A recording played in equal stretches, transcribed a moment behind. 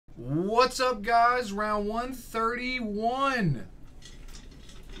What's up, guys? Round 131.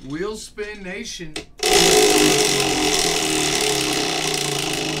 Wheel Spin Nation. Stevie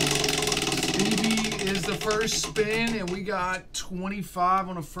is the first spin, and we got 25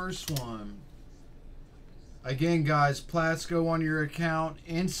 on the first one. Again, guys, plats go on your account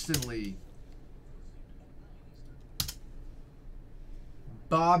instantly.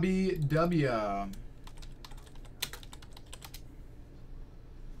 Bobby W.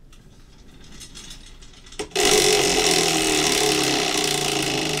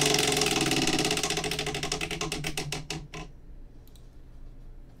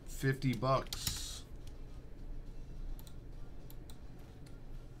 $50.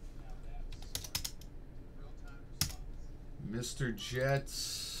 Mr.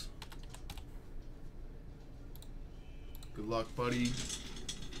 Jets. Good luck, buddy.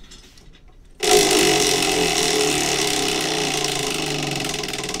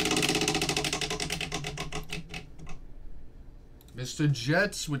 Mr.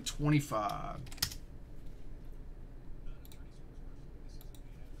 Jets with 25.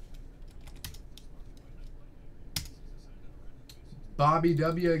 Bobby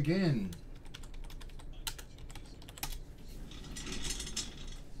W again.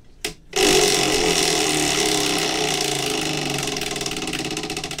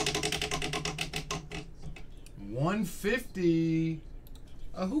 $150.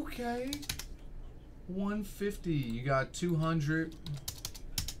 Okay. 150. You got 200.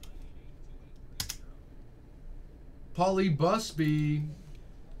 Paulie Busby.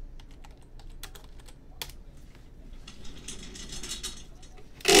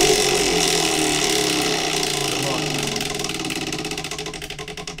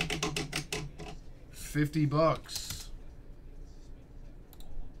 $50.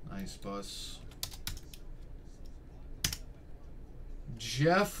 Nice bus.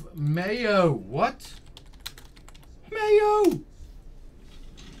 Jeff Mayo. What? Mayo.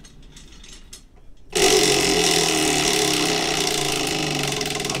 I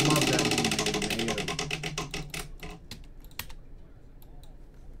love that name, Mayo.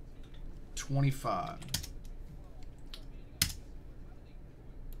 25.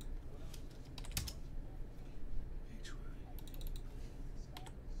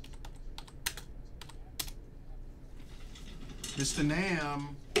 Mr.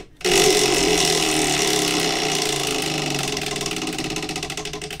 Nam.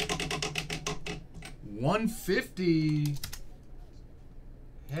 $150.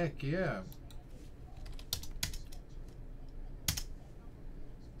 Heck yeah.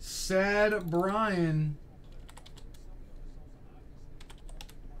 Sad Brian.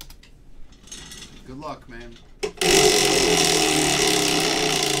 Good luck, man.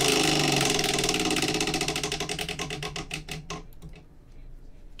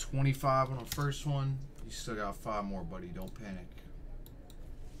 $25 on the first one. You still got 5 more, buddy. Don't panic.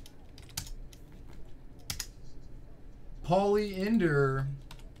 Paulie Ender.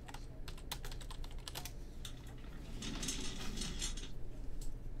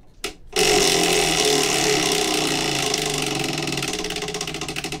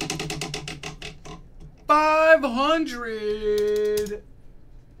 $500.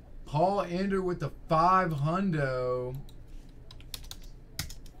 Paul Ender with the 500.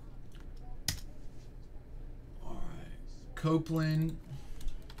 Copeland.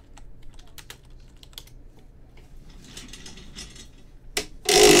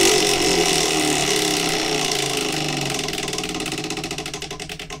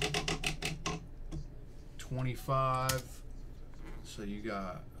 $25. So you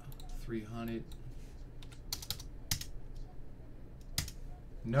got 300.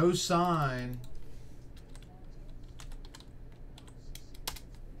 No sign.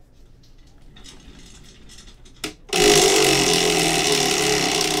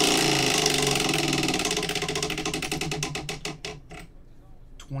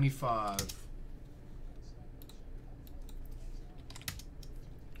 $25.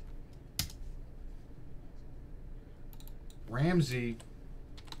 Ramsey.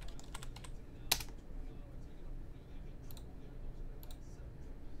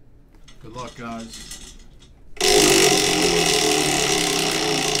 Good luck, guys.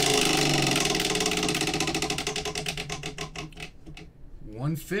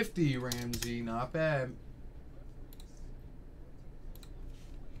 $150, Ramsey. Not bad.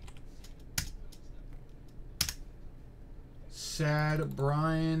 Sad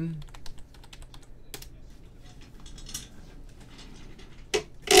Brian.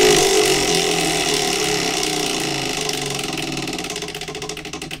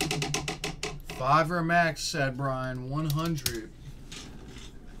 Fiver max, said Brian. 100.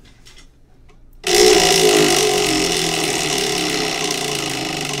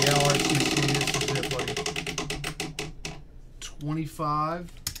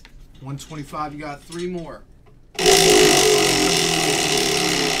 125. 125, you got 3 more.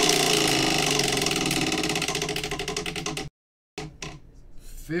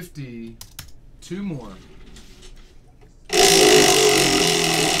 50, 2 more.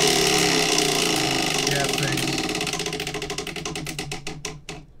 Yeah, face.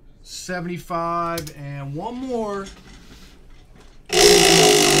 75 and 1 more.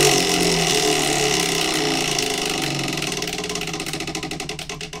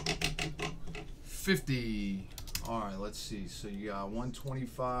 50. All right, let's see. So you got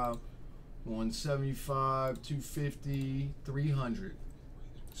 125, 175, 250, 300.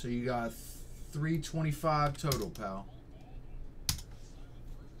 So you got 325 total, pal.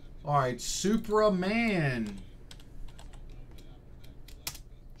 All right, Supra Man.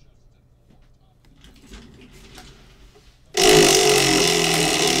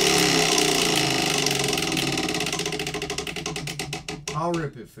 I'll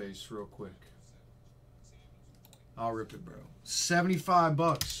rip it, face, real quick. I'll rip it, bro. 75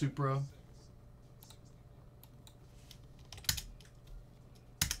 bucks, Supra.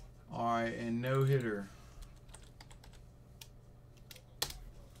 All right, and no hitter.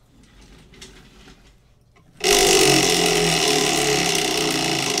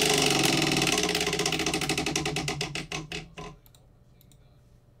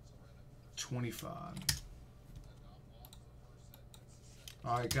 $25.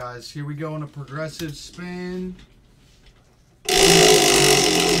 All right, guys, here we go on a progressive spin.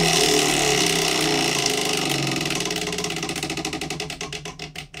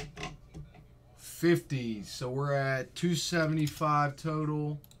 $50. So we're at 275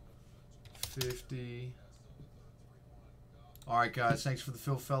 total. 50. All right, guys, thanks for the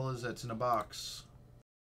fill, fellas. That's in a box.